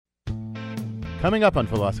Coming up on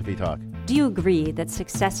Philosophy Talk. Do you agree that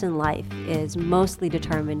success in life is mostly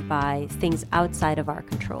determined by things outside of our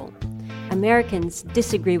control? Americans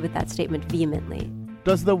disagree with that statement vehemently.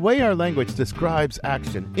 Does the way our language describes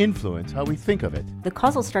action influence how we think of it? The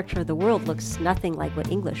causal structure of the world looks nothing like what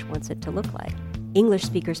English wants it to look like. English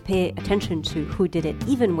speakers pay attention to who did it,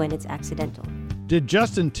 even when it's accidental. Did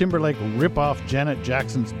Justin Timberlake rip off Janet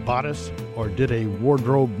Jackson's bodice, or did a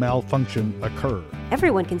wardrobe malfunction occur?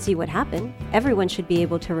 Everyone can see what happened. Everyone should be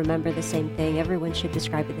able to remember the same thing. Everyone should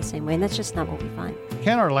describe it the same way, and that's just not what we find.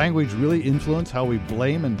 Can our language really influence how we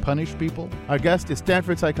blame and punish people? Our guest is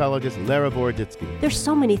Stanford psychologist Lera Boroditsky. There's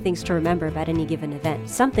so many things to remember about any given event.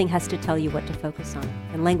 Something has to tell you what to focus on,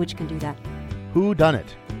 and language can do that. Who Done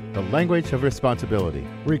It? The Language of Responsibility.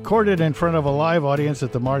 Recorded in front of a live audience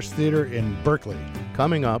at the Marsh Theater in Berkeley.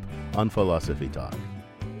 Coming up on Philosophy Talk.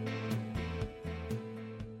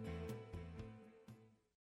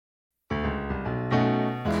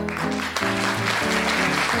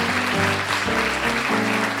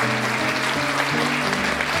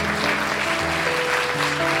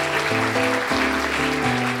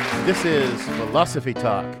 This is Philosophy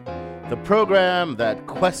Talk, the program that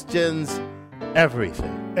questions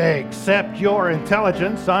everything. Except your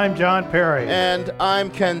intelligence. I'm John Perry. And I'm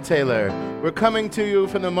Ken Taylor. We're coming to you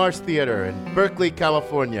from the Marsh Theater in Berkeley,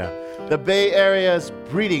 California, the Bay Area's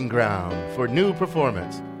breeding ground for new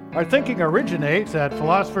performance. Our thinking originates at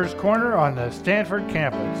Philosopher's Corner on the Stanford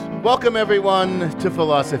campus. Welcome, everyone, to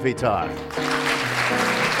Philosophy Talk.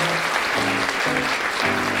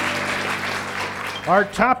 Our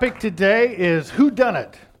topic today is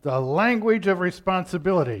whodunit, the language of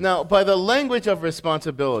responsibility. Now, by the language of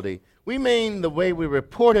responsibility, we mean the way we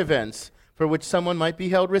report events for which someone might be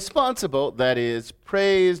held responsible, that is,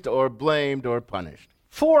 praised or blamed or punished.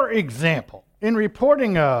 For example, in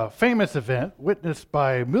reporting a famous event witnessed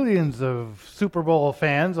by millions of Super Bowl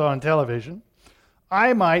fans on television,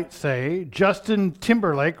 I might say Justin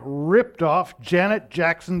Timberlake ripped off Janet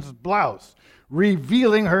Jackson's blouse,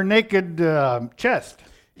 revealing her naked chest.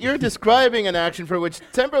 You're describing an action for which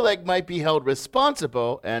Timberlake might be held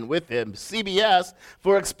responsible, and with him, CBS,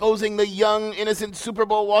 for exposing the young, innocent Super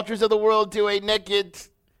Bowl watchers of the world to a naked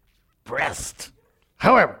breast.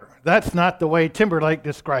 However, that's not the way Timberlake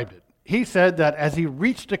described it. He said that as he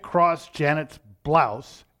reached across Janet's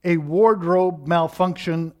blouse, a wardrobe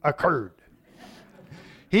malfunction occurred.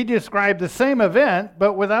 He described the same event,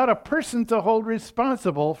 but without a person to hold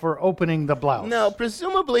responsible for opening the blouse. Now,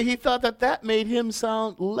 presumably he thought that made him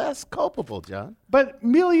sound less culpable, John. But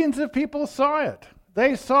millions of people saw it.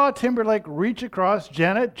 They saw Timberlake reach across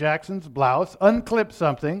Janet Jackson's blouse, unclip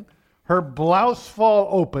something, her blouse fall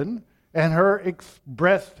open, and her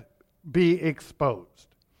breast be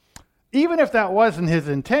exposed. Even if that wasn't his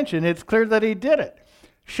intention, it's clear that he did it.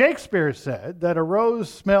 Shakespeare said that a rose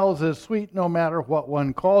smells as sweet no matter what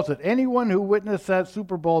one calls it. Anyone who witnessed that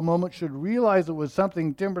Super Bowl moment should realize it was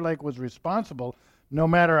something Timberlake was responsible, no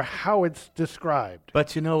matter how it's described.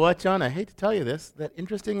 But you know what, John? I hate to tell you this, that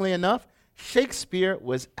interestingly enough, Shakespeare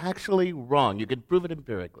was actually wrong. You can prove it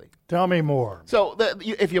empirically. Tell me more. So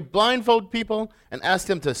if you blindfold people and ask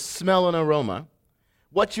them to smell an aroma,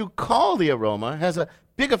 what you call the aroma has a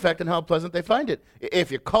big effect on how pleasant they find it.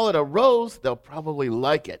 If you call it a rose, they'll probably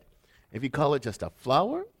like it. If you call it just a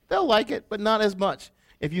flower, they'll like it, but not as much.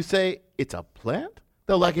 If you say it's a plant,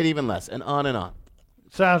 they'll like it even less, and on and on.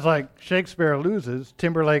 Sounds like Shakespeare loses,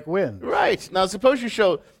 Timberlake wins. Right. Now, suppose you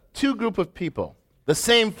show two groups of people the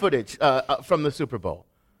same footage from the Super Bowl,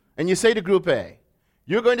 and you say to Group A,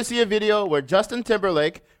 you're going to see a video where Justin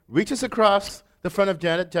Timberlake reaches across the front of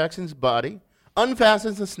Janet Jackson's body,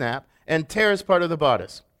 unfastens the snap, and tears part of the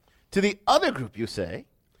bodice. To the other group, you say,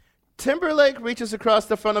 Timberlake reaches across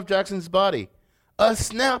the front of Jackson's body. A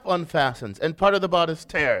snap unfastens, and part of the bodice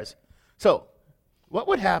tears. So, what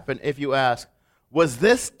would happen if you ask, was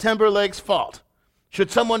this Timberlake's fault?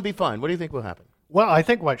 Should someone be fined? What do you think will happen? Well, I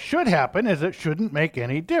think what should happen is it shouldn't make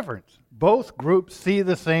any difference. Both groups see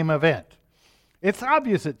the same event. It's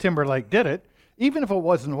obvious that Timberlake did it, even if it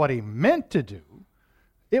wasn't what he meant to do.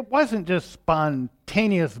 It wasn't just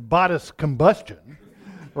spontaneous bodice combustion,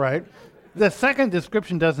 right? The second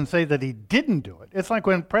description doesn't say that he didn't do it. It's like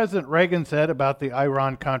when President Reagan said about the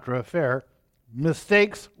Iran-Contra affair,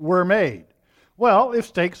 mistakes were made. Well, if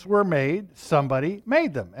mistakes were made, somebody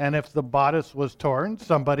made them. And if the bodice was torn,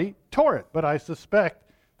 somebody tore it. But I suspect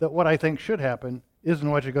that what I think should happen isn't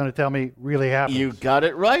what you're going to tell me really happens. You got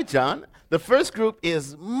it right, John. The first group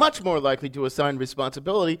is much more likely to assign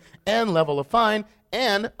responsibility and level a fine,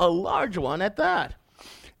 and a large one at that.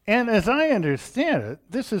 And as I understand it,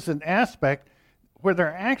 this is an aspect where there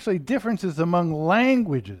are actually differences among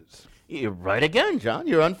languages. You're right again, John.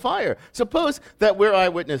 You're on fire. Suppose that we're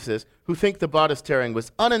eyewitnesses who think the bodice tearing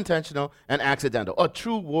was unintentional and accidental, a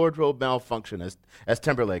true wardrobe malfunction, as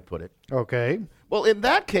Timberlake put it. Okay. Well, in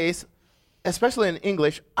that case, especially in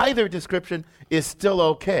English, either description is still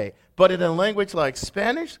okay. But in a language like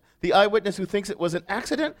Spanish, the eyewitness who thinks it was an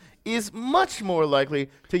accident is much more likely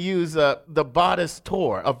to use the bodice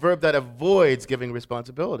tore, a verb that avoids giving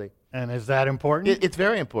responsibility. And is that important? It's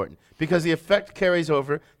very important because the effect carries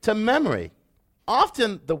over to memory.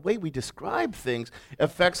 Often, the way we describe things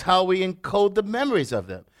affects how we encode the memories of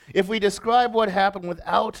them. If we describe what happened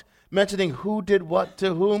without mentioning who did what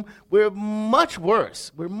to whom, we're much worse.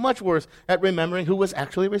 We're much worse at remembering who was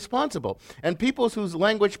actually responsible. And peoples whose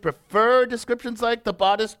language prefer descriptions like the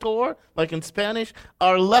bodice tore, like in Spanish,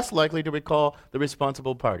 are less likely to recall the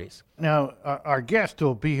responsible parties. Now, our guest who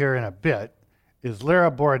will be here in a bit is Lera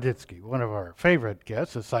Boroditsky, one of our favorite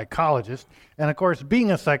guests, a psychologist. And of course,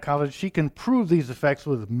 being a psychologist, she can prove these effects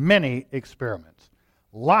with many experiments.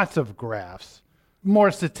 Lots of graphs, more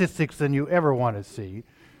statistics than you ever want to see,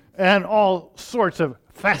 and all sorts of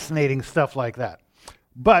fascinating stuff like that.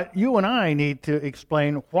 But you and I need to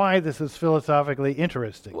explain why this is philosophically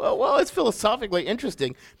interesting. Well, it's philosophically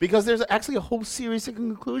interesting because there's actually a whole series of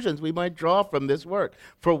conclusions we might draw from this work.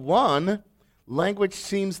 For one, language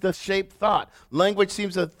seems to shape thought. Language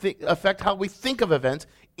seems to affect how we think of events,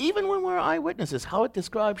 even when we're eyewitnesses. How it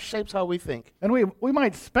describes shapes how we think. And we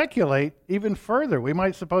might speculate even further. We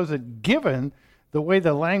might suppose that given the way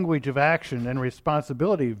the language of action and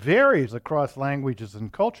responsibility varies across languages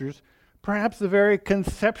and cultures, perhaps the very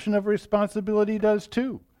conception of responsibility does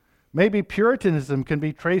too. Maybe Puritanism can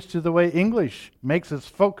be traced to the way English makes us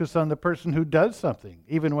focus on the person who does something,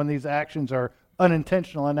 even when these actions are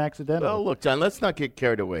unintentional and accidental. Well, look, John, let's not get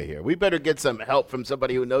carried away here. We better get some help from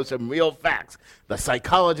somebody who knows some real facts. The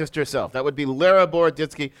psychologist herself. That would be Lera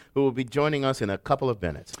Boroditsky, who will be joining us in a couple of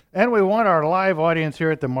minutes. And we want our live audience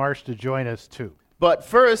here at the Marsh to join us too. But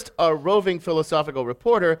first, our roving philosophical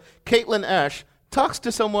reporter, Caitlin Ash, talks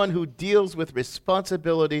to someone who deals with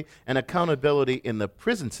responsibility and accountability in the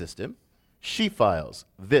prison system. She files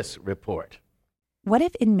this report. What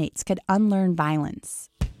if inmates could unlearn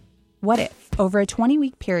violence? What if, over a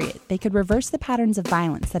 20-week period, they could reverse the patterns of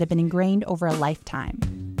violence that have been ingrained over a lifetime?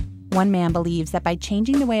 One man believes that by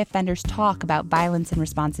changing the way offenders talk about violence and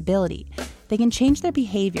responsibility, they can change their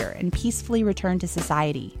behavior and peacefully return to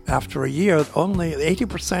society. After a year, only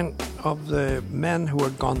 80% of the men who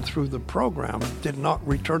had gone through the program did not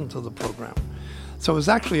return to the program. So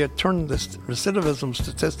it turned the recidivism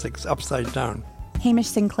statistics upside down. Hamish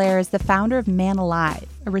Sinclair is the founder of Man Alive,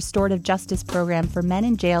 a restorative justice program for men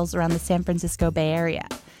in jails around the San Francisco Bay Area.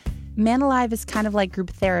 Man Alive is kind of like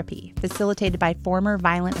group therapy, facilitated by former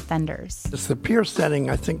violent offenders. It's the peer setting,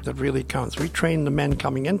 I think, that really counts. We train the men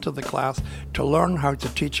coming into the class to learn how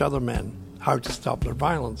to teach other men how to stop their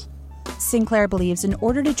violence. Sinclair believes in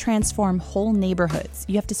order to transform whole neighborhoods,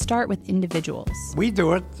 you have to start with individuals. We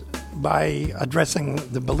do it by addressing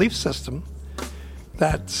the belief system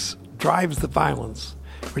that drives the violence,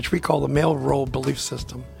 which we call the male role belief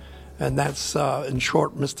system. And that's, in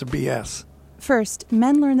short, Mr. BS. First,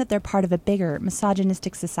 men learn that they're part of a bigger,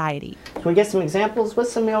 misogynistic society. Can we get some examples?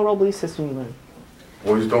 What's the male role belief system you learn?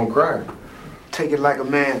 Boys don't cry. Take it like a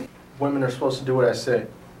man. Women are supposed to do what I say.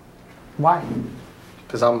 Why?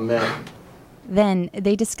 Because I'm a man. Then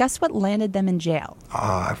they discuss what landed them in jail.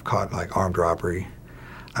 I've caught armed robbery.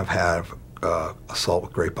 I've had assault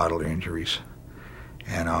with great bodily injuries.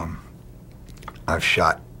 And I've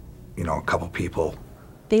shot, a couple people.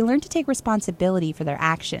 They learn to take responsibility for their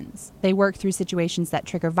actions. They work through situations that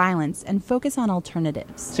trigger violence and focus on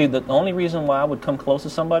alternatives. See, the only reason why I would come close to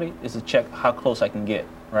somebody is to check how close I can get,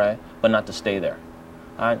 right? But not to stay there.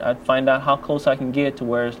 I'd find out how close I can get to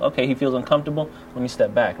where, okay, he feels uncomfortable, let me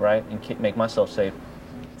step back, right? And make myself safe.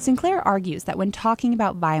 Sinclair argues that when talking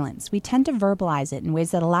about violence, we tend to verbalize it in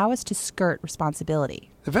ways that allow us to skirt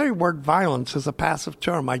responsibility. The very word violence is a passive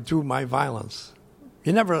term. I do my violence.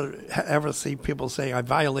 You never ever see people say, I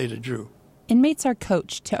violated you. Inmates are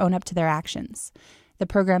coached to own up to their actions. The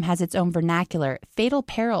program has its own vernacular. Fatal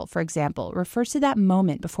peril, for example, refers to that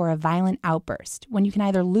moment before a violent outburst, when you can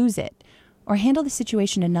either lose it or handle the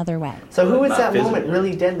situation another way. So who is that moment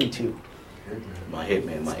really deadly to? My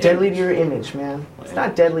hitman, It's deadly to your image, man. It's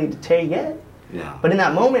not deadly to Tay yet. Yeah. But in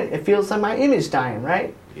that moment, it feels like my image dying,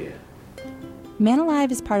 right? Yeah. Man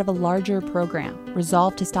Alive is part of a larger program,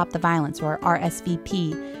 Resolve to Stop the Violence, or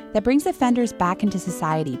RSVP, that brings offenders back into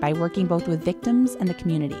society by working both with victims and the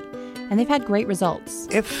community. And they've had great results.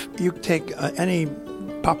 If you take any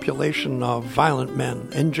population of violent men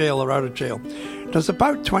in jail or out of jail, There's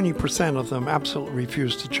about 20% of them absolutely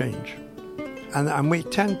refuse to change. And we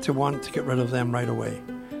tend to want to get rid of them right away,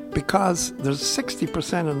 because there's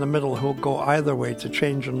 60% in the middle who'll go either way, to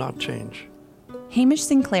change or not change. Hamish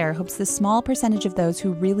Sinclair hopes the small percentage of those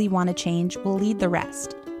who really want to change will lead the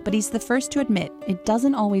rest. But he's the first to admit it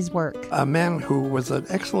doesn't always work. A man who was an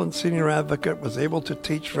excellent senior advocate, was able to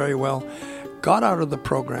teach very well, got out of the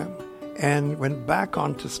program and went back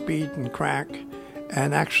onto speed and crack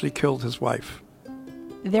and actually killed his wife.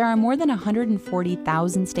 There are more than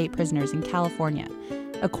 140,000 state prisoners in California.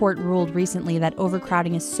 A court ruled recently that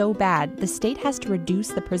overcrowding is so bad, the state has to reduce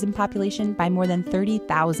the prison population by more than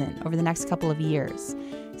 30,000 over the next couple of years.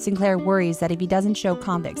 Sinclair worries that if he doesn't show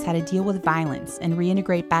convicts how to deal with violence and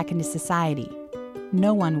reintegrate back into society,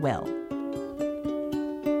 no one will.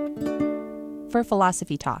 For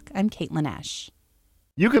Philosophy Talk, I'm Caitlin Esch.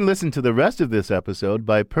 You can listen to the rest of this episode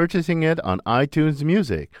by purchasing it on iTunes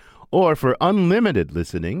Music, or for unlimited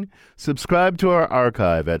listening, subscribe to our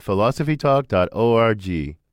archive at philosophytalk.org.